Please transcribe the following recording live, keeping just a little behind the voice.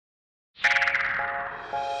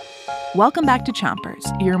Welcome back to Chompers,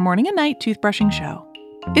 your morning and night toothbrushing show.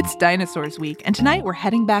 It's Dinosaurs week, and tonight we're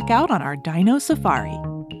heading back out on our dino safari.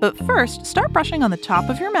 But first, start brushing on the top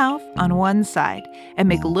of your mouth on one side and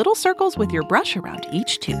make little circles with your brush around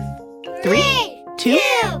each tooth. 3, 2,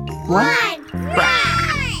 1,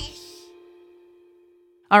 brush!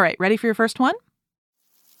 All right, ready for your first one?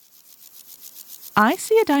 I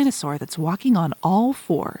see a dinosaur that's walking on all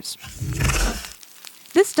fours.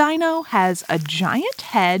 This dino has a giant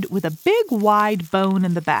head with a big wide bone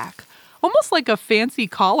in the back, almost like a fancy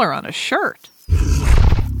collar on a shirt.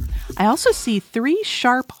 I also see 3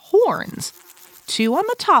 sharp horns, 2 on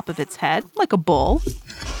the top of its head, like a bull,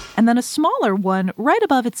 and then a smaller one right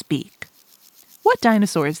above its beak. What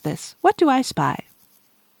dinosaur is this? What do I spy?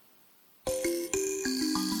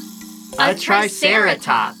 A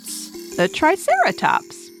triceratops. The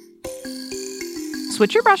triceratops.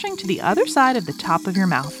 Switch your brushing to the other side of the top of your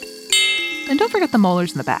mouth. And don't forget the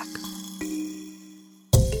molars in the back.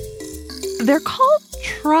 They're called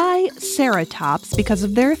triceratops because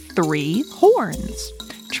of their 3 horns.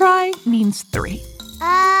 Tri means 3.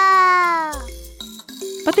 Oh.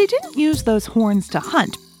 But they didn't use those horns to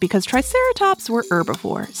hunt because triceratops were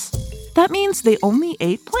herbivores. That means they only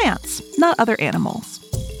ate plants, not other animals.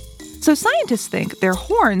 So scientists think their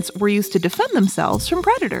horns were used to defend themselves from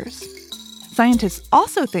predators. Scientists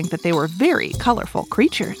also think that they were very colorful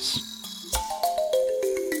creatures.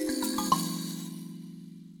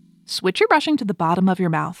 Switch your brushing to the bottom of your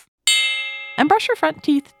mouth. And brush your front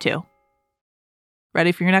teeth, too.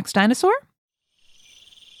 Ready for your next dinosaur?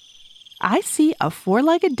 I see a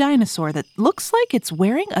 4-legged dinosaur that looks like it's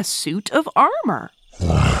wearing a suit of armor.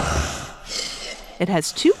 It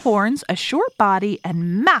has 2 horns, a short body,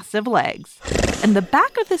 and massive legs. And the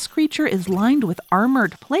back of this creature is lined with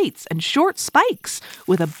armored plates and short spikes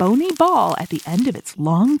with a bony ball at the end of its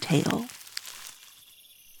long tail.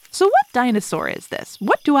 So what dinosaur is this?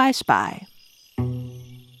 What do I spy? An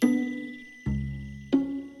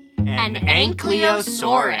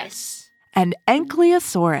ankylosaurus. An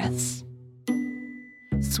ankylosaurus.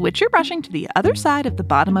 Switch your brushing to the other side of the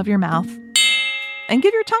bottom of your mouth. And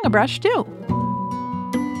give your tongue a brush, too.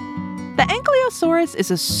 The ankylosaurus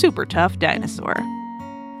is a super tough dinosaur.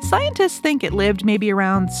 Scientists think it lived maybe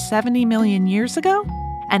around 70 million years ago,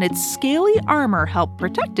 and its scaly armor helped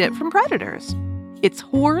protect it from predators. Its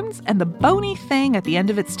horns and the bony thing at the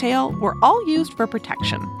end of its tail were all used for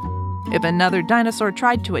protection. If another dinosaur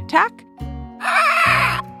tried to attack,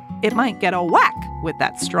 it might get a whack with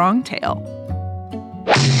that strong tail.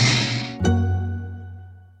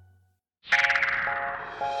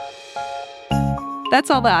 That's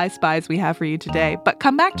all the I Spies we have for you today, but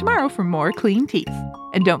come back tomorrow for more clean teeth.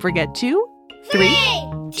 And don't forget to 3,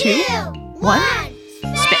 2, 1,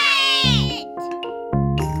 spit!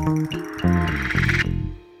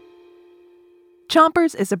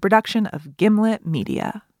 Chompers is a production of Gimlet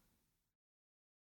Media.